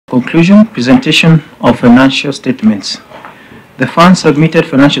Conclusion, presentation of financial statements. The fund submitted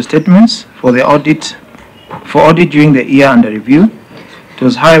financial statements for audit during the year under review. It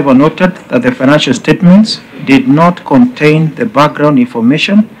was, however, noted that the financial statements did not contain the background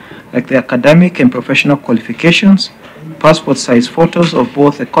information like the academic and professional qualifications, passport-size photos of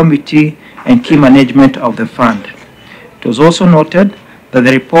both the committee and key management of the fund. It was also noted that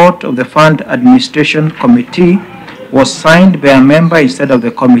the report of the Fund Administration Committee was signed by a member instead of the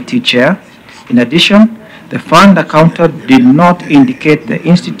committee chair. In addition, the fund accountant did not indicate the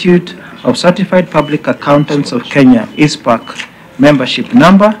Institute of Certified Public Accountants of Kenya, ISPAC, membership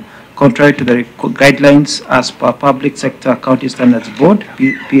number, contrary to the guidelines as per Public Sector Accounting Standards Board,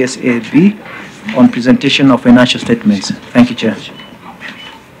 PSAB, on presentation of financial statements. Thank you, Chair.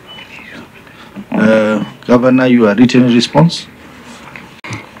 Governor, your written response?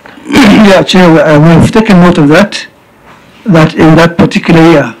 Yeah, Chair, we've taken note of that in that particular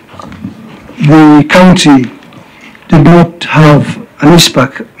year, the county did not have an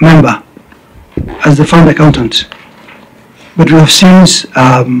ISPAC member as the fund accountant. But we have since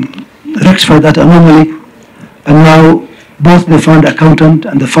rectified that anomaly, and now both the fund accountant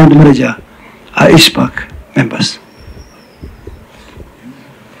and the fund manager are ISPAC members.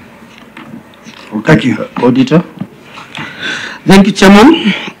 Okay. Thank you. Auditor? Thank you,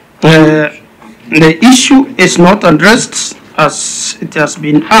 Chairman. The issue is not addressed as it has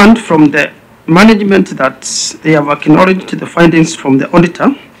been earned from the management that they have acknowledged the findings from the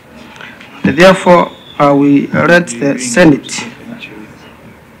auditor. Therefore, we read the Senate.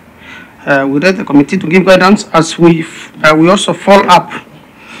 We read the committee to give guidance as we also follow up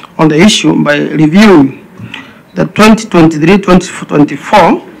on the issue by reviewing the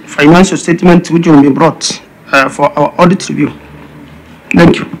 2023-2024 financial statement which will be brought for our audit review.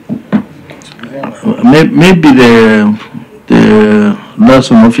 Thank you. Maybe the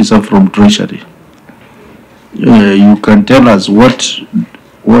liaison officer from Treasury, you can tell us what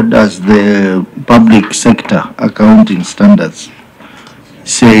does the public sector accounting standards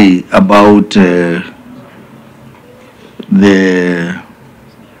say about the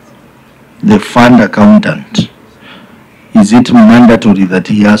fund accountant? Is it mandatory that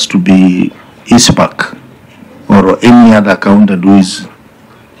he has to be ISPAC or any other accountant who is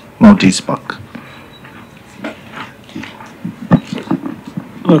not ISPAC?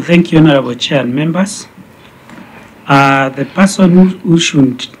 Well, thank you, Honorable Chair and members. The person who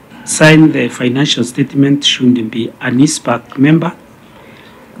should sign the financial statement shouldn't be an ISPAC member.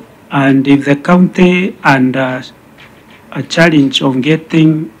 And if the county under a challenge of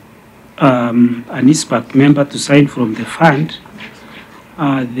getting an ISPAC member to sign from the fund,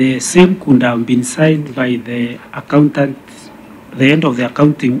 the same could have been signed by the accountant, the end of the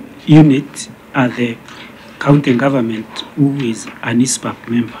accounting unit at the county government who is an ISPAC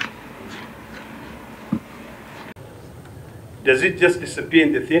member. Does it just disappear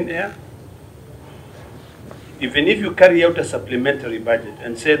in the thin air? Even if you carry out a supplementary budget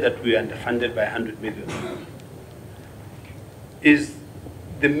and say that we are underfunded by 100 million, is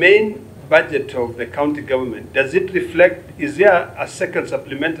the main budget of the county government, does it reflect, is there a second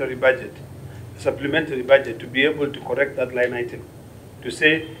supplementary budget to be able to correct that line item? To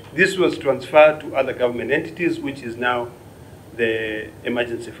say this was transferred to other government entities, which is now the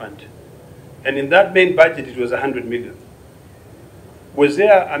emergency fund. And in that main budget, it was 100 million. Was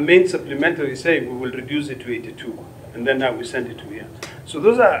there a main supplementary saying we will reduce it to 82, and then now we send it to here? So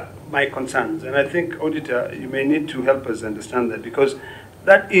those are my concerns, and I think, Auditor, you may need to help us understand that, because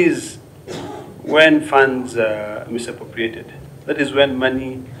that is when funds are misappropriated. That is when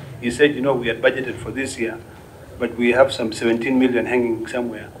money, you said, you know, we had budgeted for this year, but we have some 17 million hanging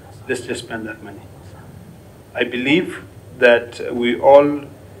somewhere. Let's just spend that money. I believe that we all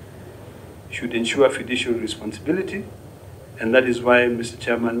should ensure fiduciary responsibility, and that is why, Mr.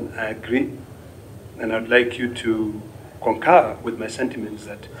 Chairman, I agree, and I'd like you to concur with my sentiments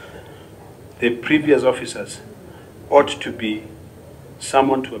that the previous officers ought to be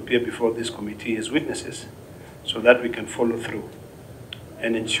summoned to appear before this committee as witnesses so that we can follow through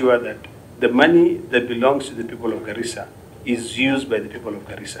and ensure that the money that belongs to the people of Garissa is used by the people of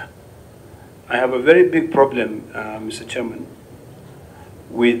Garissa. I have a very big problem, Mr. Chairman,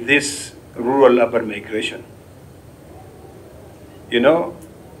 with this rural-urban migration. You know,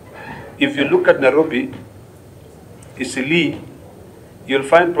 if you look at Nairobi, Isili, you'll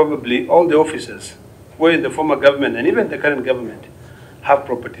find probably all the officers who are in the former government and even the current government have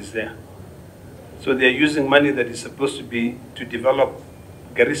properties there. So they're using money that is supposed to be to develop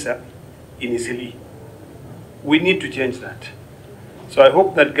Garissa in Isili. We need to change that. So I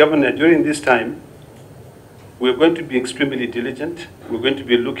hope that, Governor, during this time, We're going to be extremely diligent. We're going to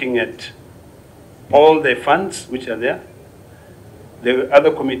be looking at all the funds which are there. The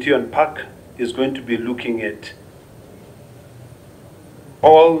other committee on PAC is going to be looking at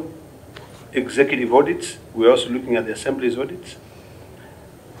all executive audits. We're also looking at the Assembly's audits.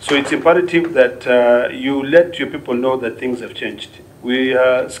 So it's imperative that you let your people know that things have changed. We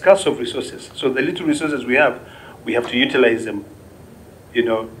are scarce of resources. So the little resources we have to utilize them,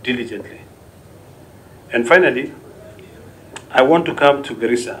 diligently. And finally, I want to come to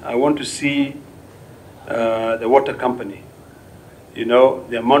Garissa. I want to see the water company,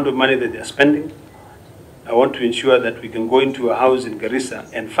 the amount of money that they're spending. I want to ensure that we can go into a house in Garissa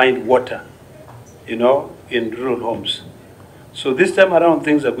and find water, in rural homes. So this time around,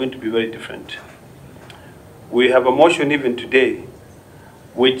 things are going to be very different. We have a motion even today,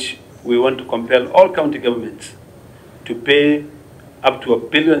 which we want to compel all county governments to pay up to 1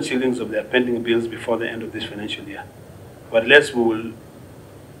 billion shillings of their pending bills before the end of this financial year. But we will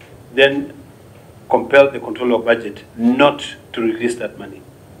then compel the controller of budget not to release that money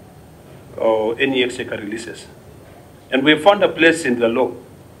or any exchequer releases. And we found a place in the law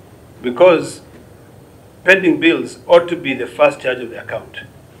because pending bills ought to be the first charge of the account.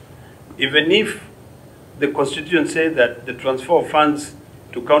 Even if the Constitution says that the transfer of funds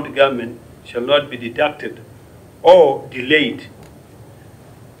to county government shall not be deducted or delayed,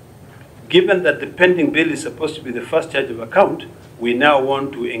 given that the pending bill is supposed to be the first charge of account, we now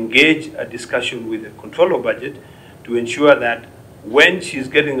want to engage a discussion with the controller of budget to ensure that when she's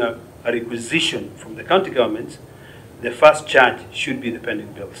getting a requisition from the county governments, the first charge should be the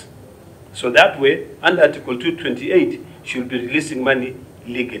pending bills. So that way, under Article 228, she'll be releasing money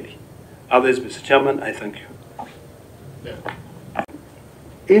legally. Otherwise, Mr. Chairman, I thank you.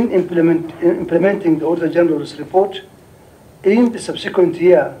 In implementing the Auditor General's report, in the subsequent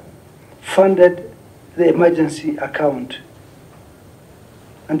year, funded the emergency account.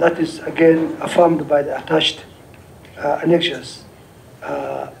 And that is, again, affirmed by the attached annexures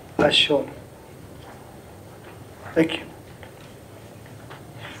as shown. Thank you.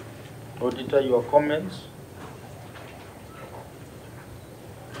 Auditor, your comments?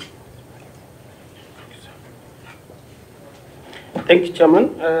 Thank you,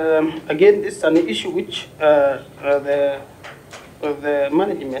 Chairman. Again, this is an issue which the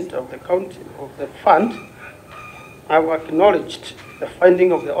management of the county, of the fund, have acknowledged the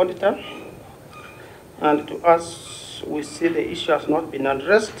finding of the auditor, and to us, we see the issue has not been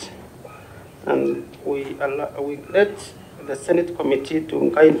addressed, and we let the Senate committee to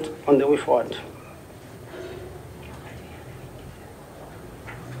guide on the way forward.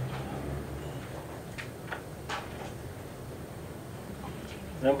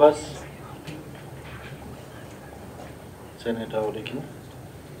 Members? Senator Odeki.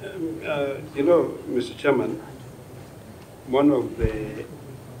 Mr. Chairman, one of the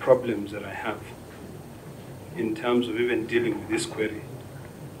problems that I have in terms of even dealing with this query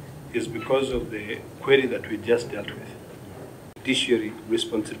is because of the query that we just dealt with. Judiciary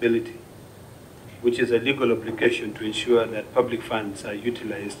responsibility, which is a legal obligation to ensure that public funds are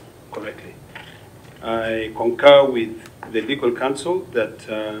utilized correctly. I concur with the legal counsel that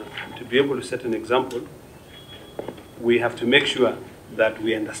to be able to set an example, we have to make sure that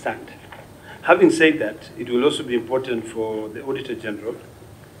we understand. Having said that, it will also be important for the Auditor General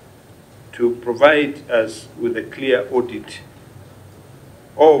to provide us with a clear audit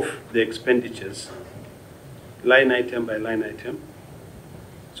of the expenditures, line item by line item,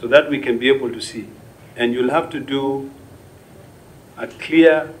 so that we can be able to see. And you'll have to do a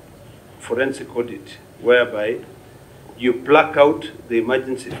clear forensic audit whereby you pluck out the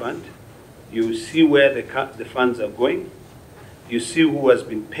emergency fund, you see where the funds are going, you see who has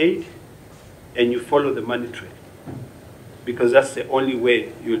been paid, and you follow the money trail. Because that's the only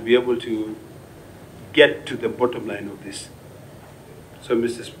way you'll be able to get to the bottom line of this. So,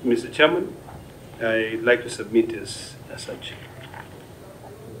 Mr. Chairman, I'd like to submit as such.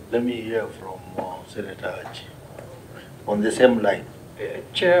 Let me hear from Senator Achi on the same line.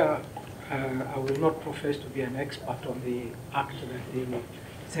 Chair, I will not profess to be an expert on the act that the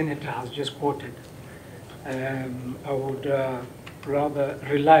Senator has just quoted. I would rather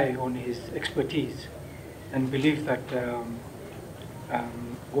rely on his expertise and believe that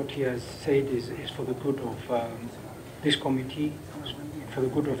what he has said is for the good of this committee, for the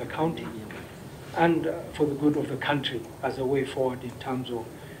good of the county, and for the good of the country as a way forward in terms of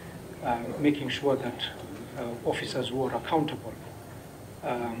making sure that officers who are accountable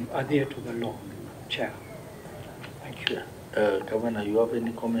adhere to the law. Chair. Thank you. Governor, you have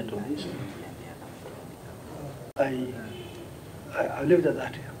any comment on this? I leave it at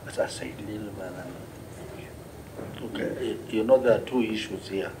that, as I said. Okay, you know there are two issues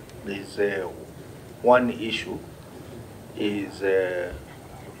here. There is one issue is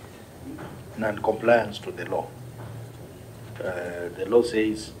non-compliance to the law. The law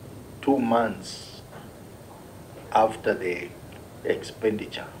says 2 months after the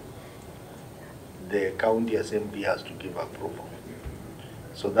expenditure, the county assembly has to give approval.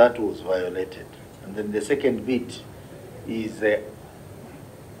 So that was violated. And then the second bit is the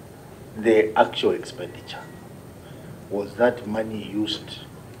actual expenditure. Was that money used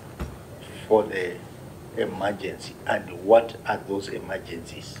for the emergency, and what are those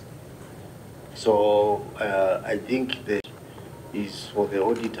emergencies? So I think that is for the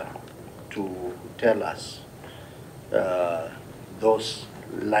auditor to tell us those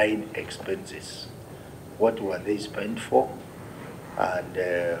line expenses. What were they spent for? And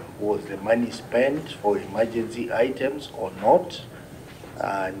was the money spent for emergency items or not?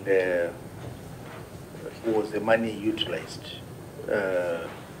 And was the money utilized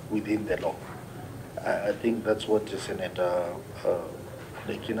within the law? I think that's what Senator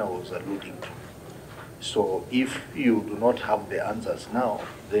Lekina was alluding to. So if you do not have the answers now,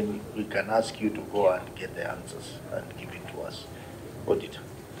 then we can ask you to go and get the answers and give it to us. Auditor.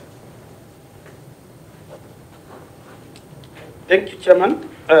 Thank you, Chairman.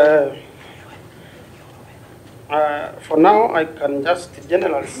 For now, I can just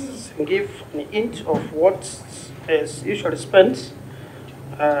generally give an hint of what is usually spent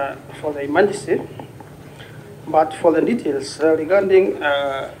for the emergency. But for the details regarding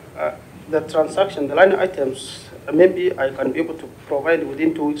the transaction, the line items, maybe I can be able to provide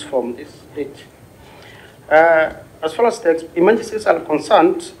within 2 weeks from this date. As far as the emergencies are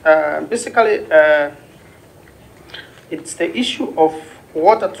concerned, basically it's the issue of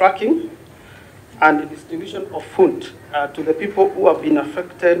water tracking and the distribution of food to the people who have been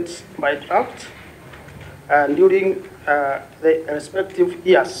affected by drought during the respective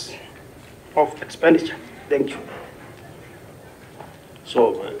years of expenditure. Thank you.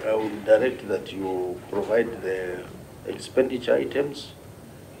 So I will direct that you provide the expenditure items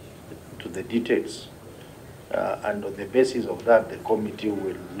to the details, and on the basis of that, the committee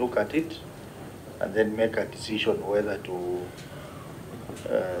will look at it and then make a decision whether to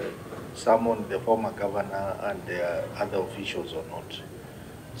summon the former governor and the other officials or not.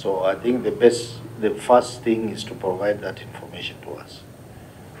 So I think the first thing is to provide that information to us.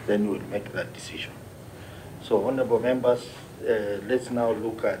 Then we'll make that decision. So, honorable members, let's now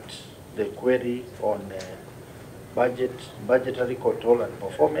look at the query on budgetary control and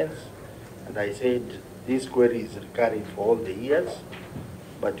performance. And I said this query is recurring for all the years,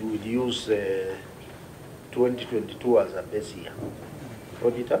 but we will use 2022 as a base year.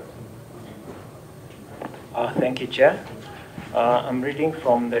 Auditor? Thank you, Chair. I'm reading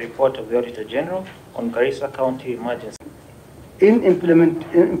from the report of the Auditor General on Garissa County Emergency. In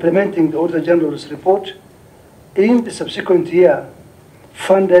implementing the Auditor General's report, in the subsequent year,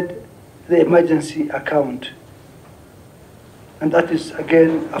 funded the emergency account. And that is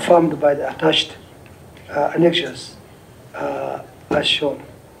again affirmed by the attached annexures as shown.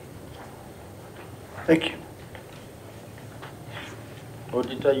 Thank you.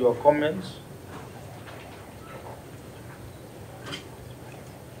 Auditor, your comments?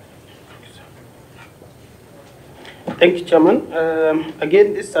 Thank you, Chairman.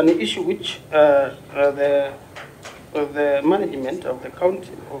 Again, this is an issue which the management of the county,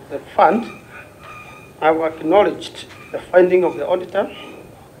 of the fund, have acknowledged the finding of the auditor,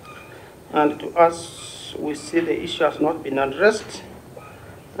 and to us, we see the issue has not been addressed,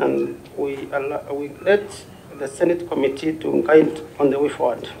 and we let the Senate committee to guide on the way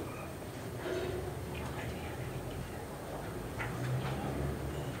forward.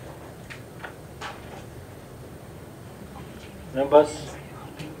 Members?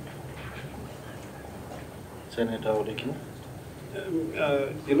 Senator Odeki.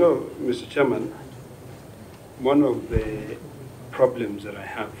 You know, Mr. Chairman, one of the problems that I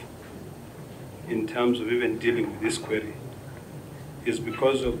have in terms of even dealing with this query is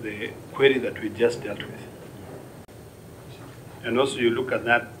because of the query that we just dealt with. And also you look at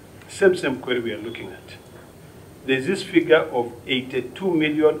that same query we are looking at. There's this figure of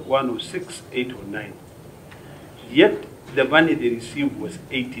 82,106,809. Yet the money they received was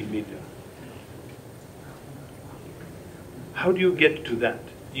 80 million. How do you get to that?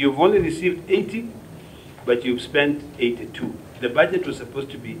 You've only received 80, but you've spent 82. The budget was supposed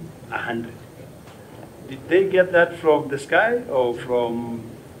to be 100. Did they get that from the sky or from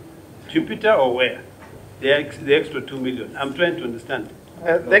Jupiter or where? The extra 2 million. I'm trying to understand.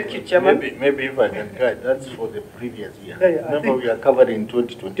 Thank you, Chairman. Maybe if I can guide, that's for the previous year. Yeah, Remember, we are covering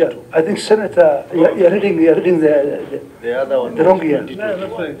 2022. Yeah, I think Senator, you're reading The other one the wrong year. No,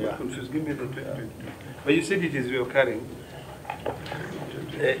 that's why I 2021. got confused. Give me the 2022. But you said it is recurring.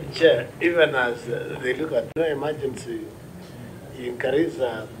 Chair, even as they look at no emergency in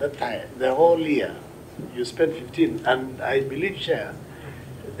Garissa that time, the whole year, you spent 15, and I believe, Chair,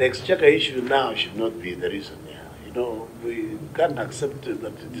 the exchequer issue now should not be the reason. You know, we can't accept that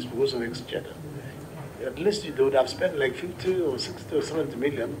it is because of exchequer. At least they would have spent like 50 or 60 or 70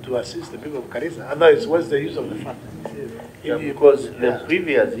 million to assist the people of Garissa. Otherwise, what's the use of the fund? Yeah, because the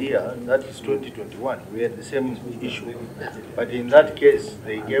previous year, that is 2021, we had the same issue. But in that case,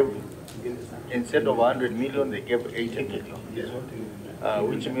 they gave, instead of 100 million, they gave 80 million.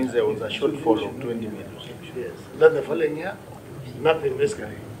 Which means there was a shortfall of 20 million. Yes. Then the following year, nothing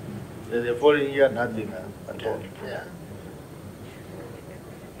basically. The following year, nothing at all. Yeah.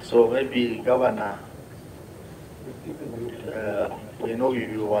 So maybe Governor, we know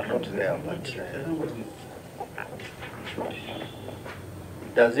you were not there, but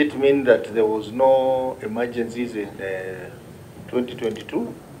does it mean that there was no emergencies in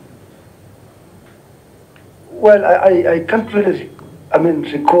 2022? Well, I can't really,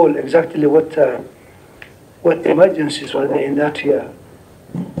 recall exactly what emergencies were there in that year.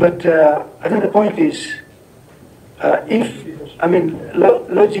 But I think the point is,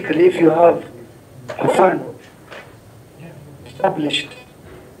 logically, if you have a fund established,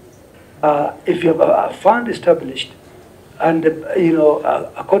 if you have a fund established and,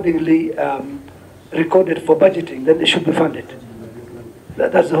 accordingly recorded for budgeting, then it should be funded.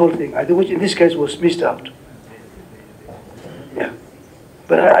 That's the whole thing, I think, which in this case was missed out. Yeah.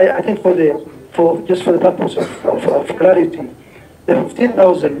 But I think just for the purpose of clarity, the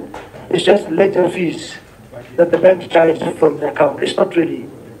 15,000 is just ledger fees that the bank charged from the account. It's not really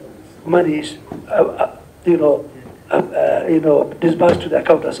money, disbursed to the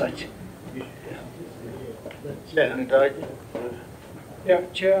account as such. Yeah,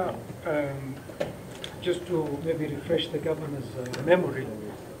 Chair, just to maybe refresh the governor's memory,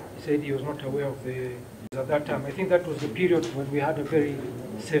 he said he was not aware of at that time. I think that was the period when we had a very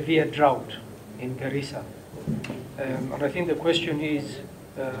severe drought in Garissa. And I think the question is,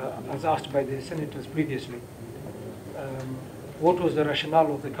 as asked by the senators previously, what was the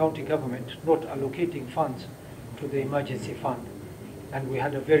rationale of the county government not allocating funds to the emergency fund? And we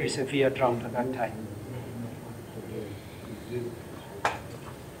had a very severe drought at that time.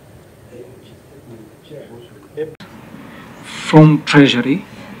 From Treasury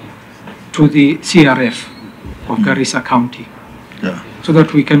to the CRF of Garissa County. Yeah. So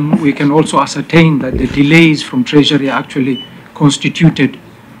that we can also ascertain that the delays from Treasury actually constituted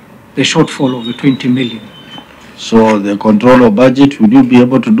the shortfall of the 20 million. So the control of budget, will you be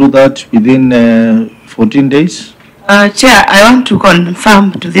able to do that within 14 days? Chair, I want to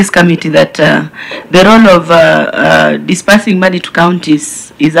confirm to this committee that the role of dispersing money to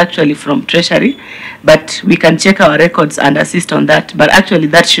counties is actually from Treasury, but we can check our records and assist on that. But actually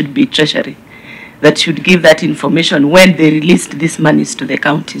that should be Treasury that should give that information when they released these monies to the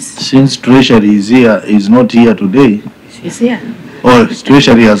counties. Since Treasury is not here today. She's here. Oh,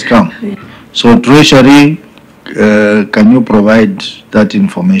 Treasury has come. Yeah. So Treasury, can you provide that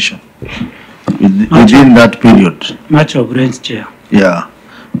information within that period? Much obliged, Chair. Yeah,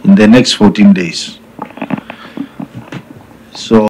 in the next 14 days.